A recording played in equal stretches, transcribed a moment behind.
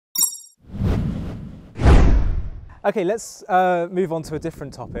Okay, let's move on to a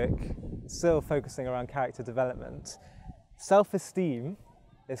different topic, still focusing around character development. Self-esteem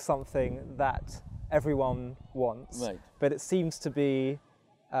is something that everyone wants, Right. but it seems to be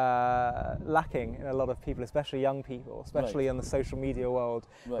lacking in a lot of people, especially young people, especially in the social media world,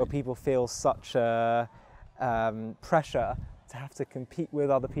 where people feel such a pressure to have to compete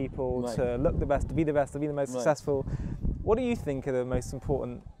with other people, to look the best, to be the best, to be the most successful. What do you think are the most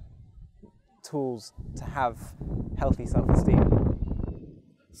important tools to have healthy self-esteem?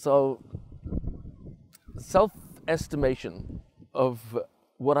 So, self-estimation of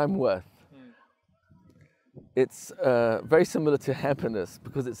what I'm worth, it's very similar to happiness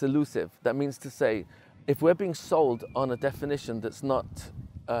because it's elusive. That means to say, if we're being sold on a definition that's not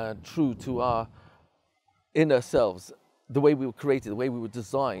true to our inner selves, the way we were created, the way we were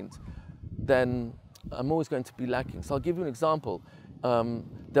designed, then I'm always going to be lacking. So I'll give you an example.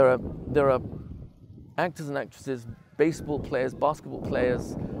 There are actors and actresses, baseball players, basketball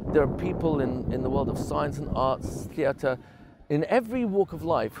players. There are people in the world of science and arts, theater, in every walk of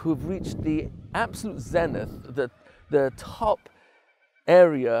life who've reached the absolute zenith, the top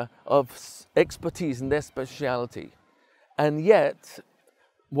area of expertise in their speciality. And yet,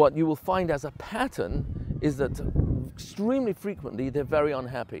 what you will find as a pattern is that extremely frequently they're very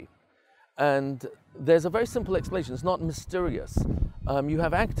unhappy. And there's a very simple explanation. It's not mysterious. You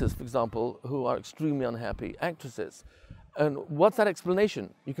have actors, for example, who are extremely unhappy, actresses. And what's that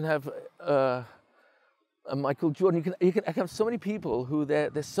explanation? You can have Michael Jordan. You can have so many people who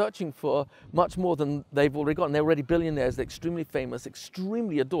they're searching for much more than they've already got. And they're already billionaires. They're extremely famous,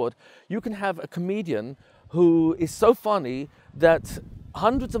 extremely adored. You can have a comedian who is so funny that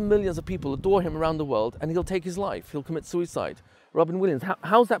hundreds of millions of people adore him around the world, and he'll take his life. He'll commit suicide. Robin Williams.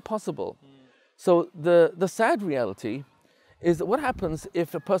 How's that possible? So the sad reality is that what happens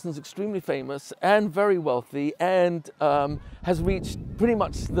if a person is extremely famous and very wealthy and has reached pretty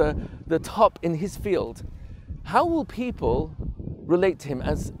much the top in his field? How will people relate to him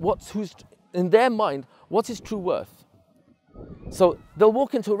as who's in their mind, what's his true worth? So they'll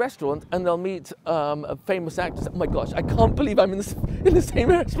walk into a restaurant and they'll meet a famous actor. Oh my gosh, I can't believe I'm in the same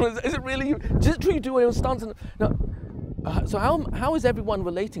restaurant. Is it really you? Is it true you do your own stunts? No. So how is everyone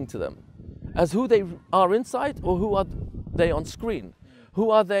relating to them? As who they are inside, or who are they on screen?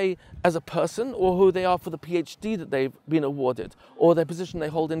 Who are they as a person, or who they are for the PhD that they've been awarded, or their position they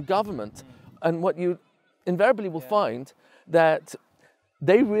hold in government? And what you invariably will find that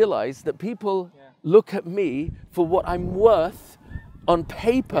they realize that people look at me for what I'm worth on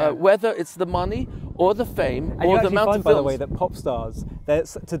paper, whether it's the money or the fame or the amount of films. By the way, that pop stars,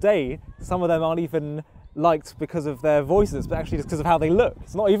 today, some of them aren't even liked because of their voices, but actually just because of how they look.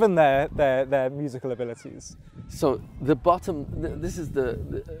 It's not even their musical abilities. So the bottom, this is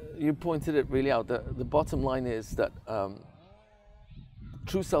you pointed it really out, the bottom line is that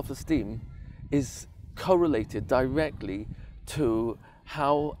true self-esteem is correlated directly to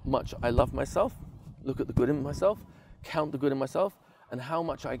how much I love myself, look at the good in myself, count the good in myself, and how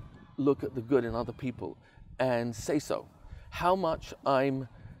much I look at the good in other people and say so. How much I'm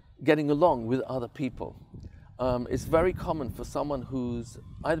getting along with other people. It's very common for someone who's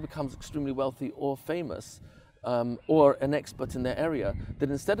either becomes extremely wealthy or famous or an expert in their area,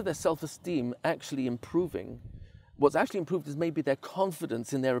 that instead of their self-esteem actually improving, what's actually improved is maybe their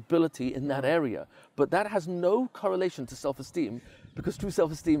confidence in their ability in that area. But that has no correlation to self-esteem, because true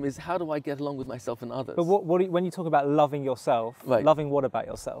self-esteem is how do I get along with myself and others. But when you talk about loving yourself, loving what about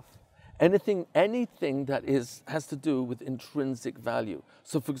yourself? Anything that has to do with intrinsic value.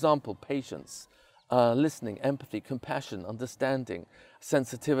 So for example, patience, listening, empathy, compassion, understanding,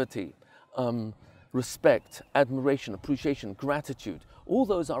 sensitivity, respect, admiration, appreciation, gratitude. All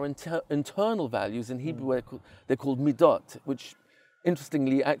those are internal values. In Hebrew they're called midot, which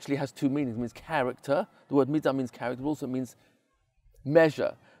interestingly actually has two meanings. It means character. The word midah means character, but also means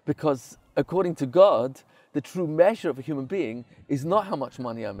measure, because according to God, the true measure of a human being is not how much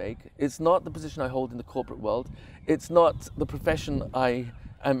money I make. It's not the position I hold in the corporate world. It's not the profession I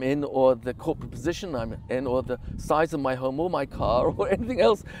am in, or the corporate position I'm in, or the size of my home or my car or anything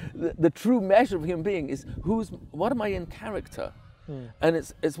else. The true measure of a human being is what am I in character? And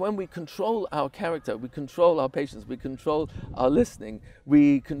it's when we control our character, we control our patience, we control our listening,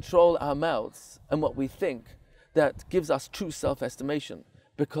 we control our mouths and what we think, that gives us true self-estimation,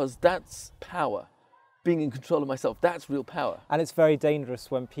 because that's power. Being in control of myself, that's real power. And it's very dangerous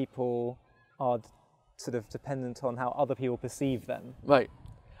when people are sort of dependent on how other people perceive them. Right.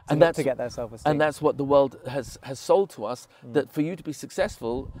 And that's to get their self-esteem. And that's what the world has sold to us, that for you to be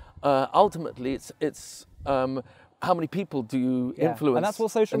successful, ultimately it's how many people do you influence? And that's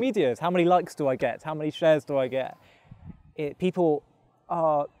what social media is. How many likes do I get? How many shares do I get? People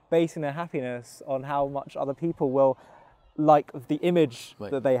are basing their happiness on how much other people will like the image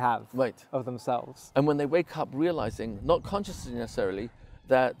that they have of themselves. And when they wake up realizing, not consciously necessarily,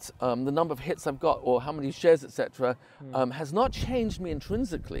 that the number of hits I've got or how many shares, etc., has not changed me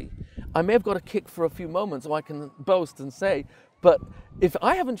intrinsically. I may have got a kick for a few moments, or I can boast and say, but if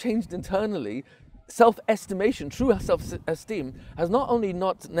I haven't changed internally, self-estimation, true self-esteem, has not only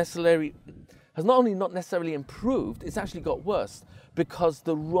not necessarily improved, it's actually got worse, because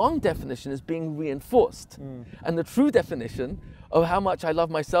the wrong definition is being reinforced. And the true definition of how much I love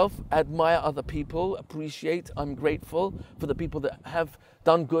myself, admire other people, appreciate, I'm grateful for the people that have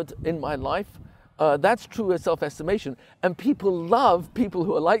done good in my life, that's true self-estimation. And people love people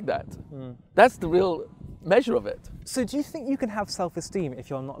who are like that. That's the real measure of it. So do you think you can have self-esteem if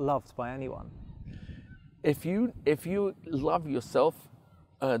you're not loved by anyone? If you love yourself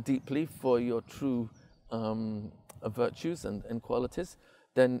deeply for your true virtues and qualities,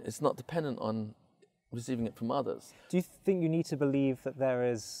 then it's not dependent on receiving it from others. Do you think you need to believe that there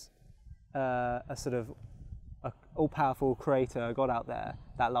is a sort of all-powerful creator, a God out there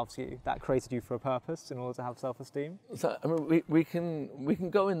that loves you, that created you for a purpose in order to have self-esteem? So I mean, we can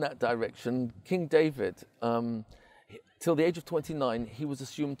go in that direction. King David, till the age of 29, he was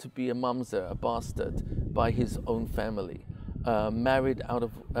assumed to be a mamzer, a bastard, by his own family. Married out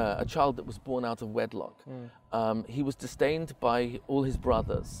of a child that was born out of wedlock. He was disdained by all his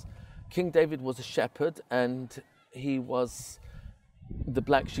brothers. King David was a shepherd, and he was the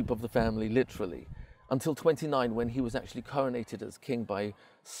black sheep of the family, literally, until 29, when he was actually coronated as king by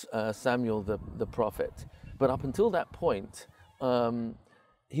Samuel the prophet. But up until that point,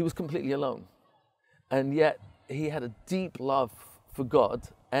 he was completely alone. And yet he had a deep love for God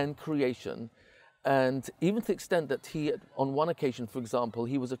and creation. And even to the extent that he, on one occasion, for example,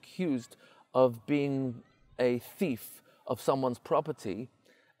 he was accused of being a thief of someone's property.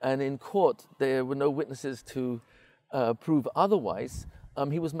 And in court, there were no witnesses to prove otherwise.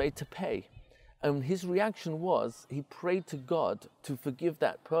 He was made to pay. And his reaction was, he prayed to God to forgive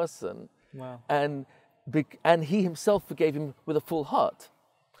that person. Wow. And he himself forgave him with a full heart.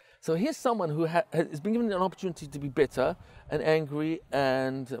 So here's someone who has been given an opportunity to be bitter and angry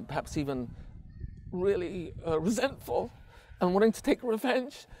and perhaps even really resentful and wanting to take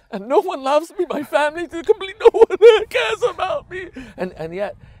revenge, and no one loves me, my family, completely no one cares about me, and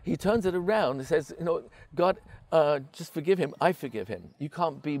yet he turns it around and says, God, just forgive him, I forgive him. You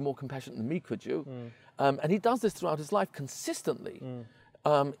can't be more compassionate than me, could you? And he does this throughout his life consistently.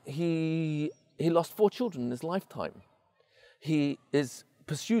 He lost 4 children in his lifetime. He is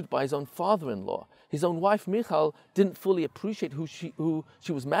pursued by his own father-in-law. His own wife, Michal, didn't fully appreciate who she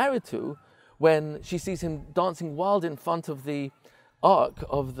was married to, when she sees him dancing wild in front of the Ark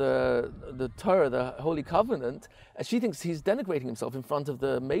of the Torah, the Holy Covenant, and she thinks he's denigrating himself in front of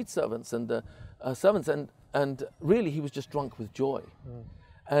the maidservants and the servants, and really he was just drunk with joy.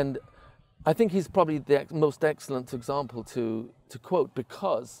 And I think he's probably the most excellent example to quote,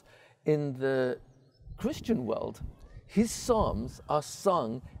 because in the Christian world, his psalms are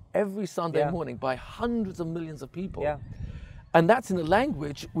sung every Sunday morning by hundreds of millions of people. And that's in a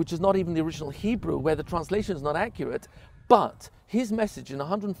language which is not even the original Hebrew, where the translation is not accurate. But his message in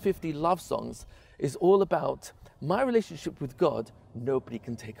 150 love songs is all about my relationship with God. Nobody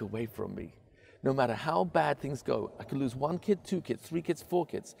can take away from me. No matter how bad things go, I could lose 1 kid, 2 kids, 3 kids, 4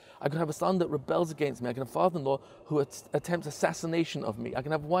 kids. I could have a son that rebels against me. I can have a father-in-law who attempts assassination of me. I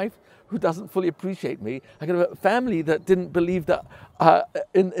can have a wife who doesn't fully appreciate me. I can have a family that didn't believe that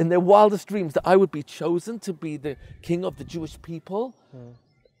in their wildest dreams that I would be chosen to be the king of the Jewish people.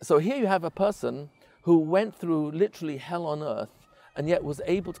 So here you have a person who went through literally hell on earth, and yet was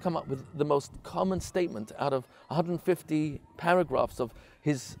able to come up with the most common statement out of 150 paragraphs of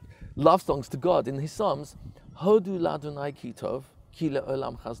his love songs to God in his Psalms. Hodu ladonai ki tov, ki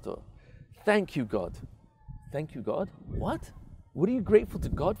le'olam chasdo. Thank you, God. Thank you, God? What? What are you grateful to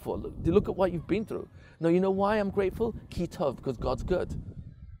God for? Look at what you've been through. No, you know why I'm grateful? Ki tov, because God's good.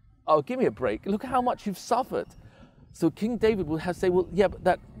 Oh, give me a break. Look how much you've suffered. So King David will say, well, yeah, but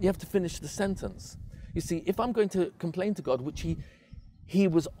that you have to finish the sentence. You see, if I'm going to complain to God, which he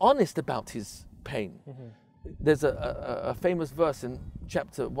was honest about his pain. There's a famous verse in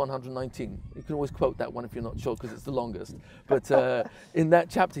chapter 119. You can always quote that one if you're not sure, because it's the longest. But in that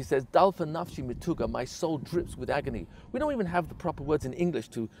chapter he says, Dalfa nafshi mituga, my soul drips with agony. We don't even have the proper words in English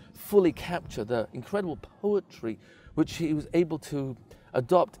to fully capture the incredible poetry which he was able to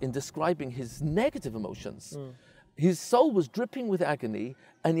adopt in describing his negative emotions. His soul was dripping with agony,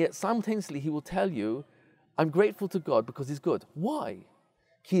 and yet simultaneously he will tell you, I'm grateful to God because he's good. Why?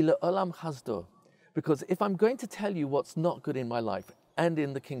 Ki le'olam chasdo. Because if I'm going to tell you what's not good in my life and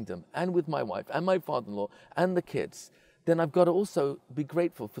in the kingdom and with my wife and my father-in-law and the kids, then I've got to also be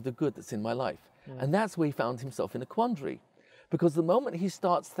grateful for the good that's in my life. And that's where he found himself in a quandary. Because the moment he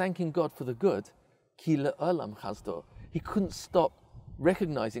starts thanking God for the good, ki le'olam chasdo, he couldn't stop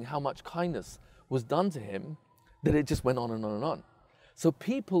recognizing how much kindness was done to him, that it just went on and on and on. So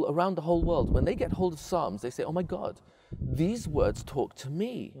people around the whole world, when they get hold of Psalms, they say, oh my God, these words talk to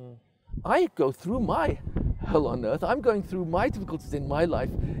me. I go through my hell on earth. I'm going through my difficulties in my life,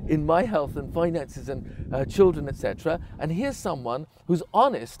 in my health and finances and children, etc. And here's someone who's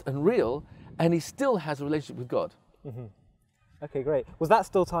honest and real, and he still has a relationship with God. Okay, great. Was that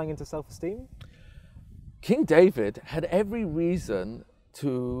still tying into self-esteem? King David had every reason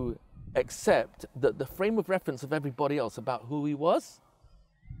to accept that the frame of reference of everybody else about who he was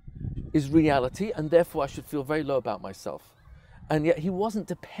is reality, and therefore I should feel very low about myself. And yet he wasn't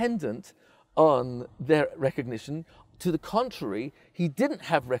dependent on their recognition. To the contrary, he didn't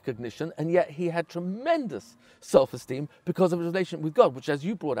have recognition, and yet he had tremendous self-esteem because of his relationship with God, which, as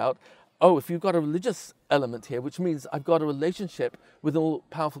you brought out, oh, if you've got a religious element here, which means I've got a relationship with an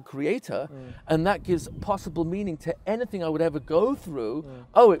all-powerful creator, and that gives possible meaning to anything I would ever go through,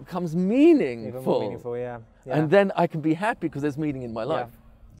 oh, it becomes meaningful. Even more meaningful, yeah. And then I can be happy because there's meaning in my life.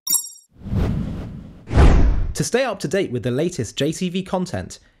 To stay up to date with the latest JTV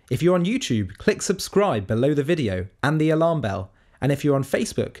content, if you're on YouTube, click subscribe below the video and the alarm bell. And if you're on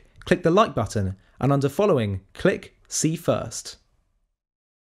Facebook, click the like button, and under following, click see first.